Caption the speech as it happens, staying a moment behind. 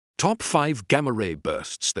Top 5 gamma-ray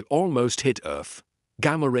bursts that almost hit Earth.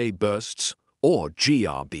 Gamma-ray bursts, or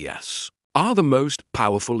GRBS, are the most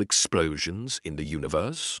powerful explosions in the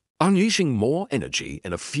universe, unleashing more energy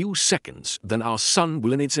in a few seconds than our Sun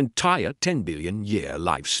will in its entire 10 billion year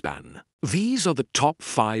lifespan. These are the top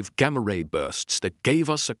 5 gamma-ray bursts that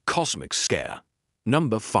gave us a cosmic scare.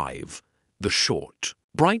 Number 5. The short,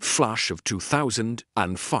 bright flash of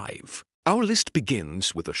 2005. Our list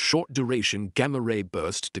begins with a short-duration gamma-ray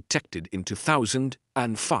burst detected in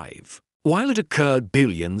 2005. While it occurred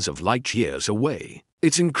billions of light-years away,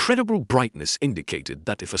 its incredible brightness indicated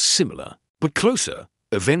that if a similar, but closer,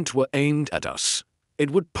 event were aimed at us,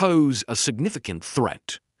 it would pose a significant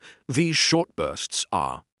threat. These short bursts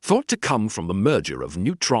are thought to come from the merger of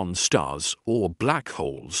neutron stars or black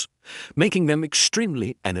holes, making them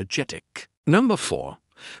extremely energetic. Number 4.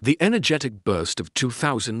 The energetic burst of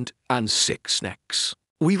 2006. Next,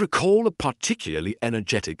 we recall a particularly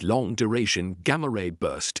energetic long-duration gamma-ray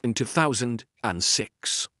burst in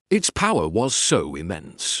 2006. Its power was so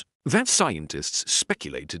immense that scientists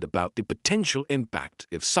speculated about the potential impact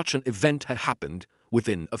if such an event had happened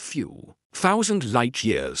within a few thousand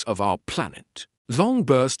light-years of our planet. Long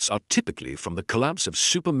bursts are typically from the collapse of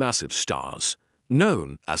supermassive stars,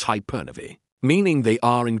 known as hypernovae, meaning they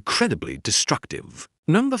are incredibly destructive.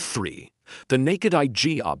 Number 3. The naked eye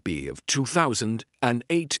GRB of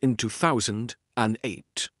 2008. In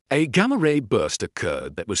 2008, a gamma-ray burst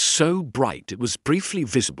occurred that was so bright it was briefly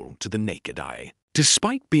visible to the naked eye.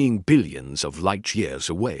 Despite being billions of light-years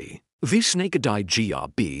away, this naked eye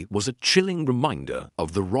GRB was a chilling reminder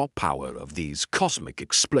of the raw power of these cosmic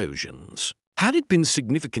explosions. Had it been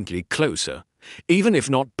significantly closer, even if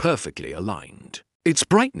not perfectly aligned, its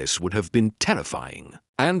brightness would have been terrifying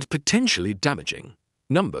and potentially damaging.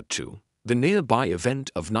 Number 2. The nearby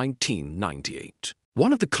event of 1998.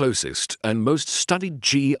 One of the closest and most studied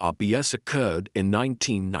GRBS occurred in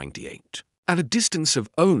 1998. At a distance of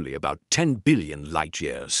only about 10 billion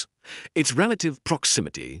light-years, its relative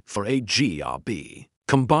proximity for a GRB,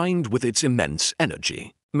 combined with its immense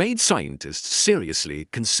energy, made scientists seriously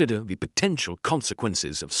consider the potential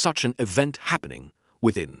consequences of such an event happening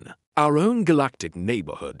within our own galactic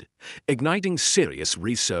neighborhood, igniting serious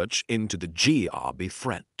research into the GRB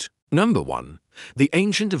threat. Number 1. The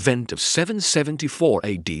ancient event of 774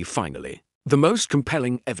 AD. Finally, the most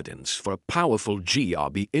compelling evidence for a powerful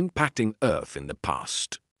GRB impacting Earth in the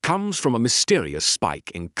past comes from a mysterious spike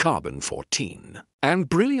in carbon-14 and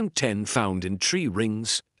beryllium-10 found in tree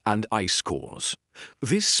rings and ice cores.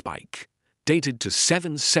 This spike, dated to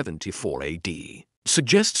 774 AD,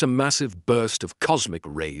 suggests a massive burst of cosmic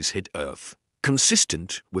rays hit Earth,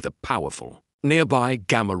 consistent with a powerful nearby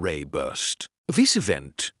gamma-ray burst. This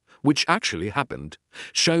event, which actually happened,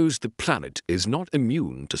 shows the planet is not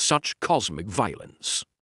immune to such cosmic violence.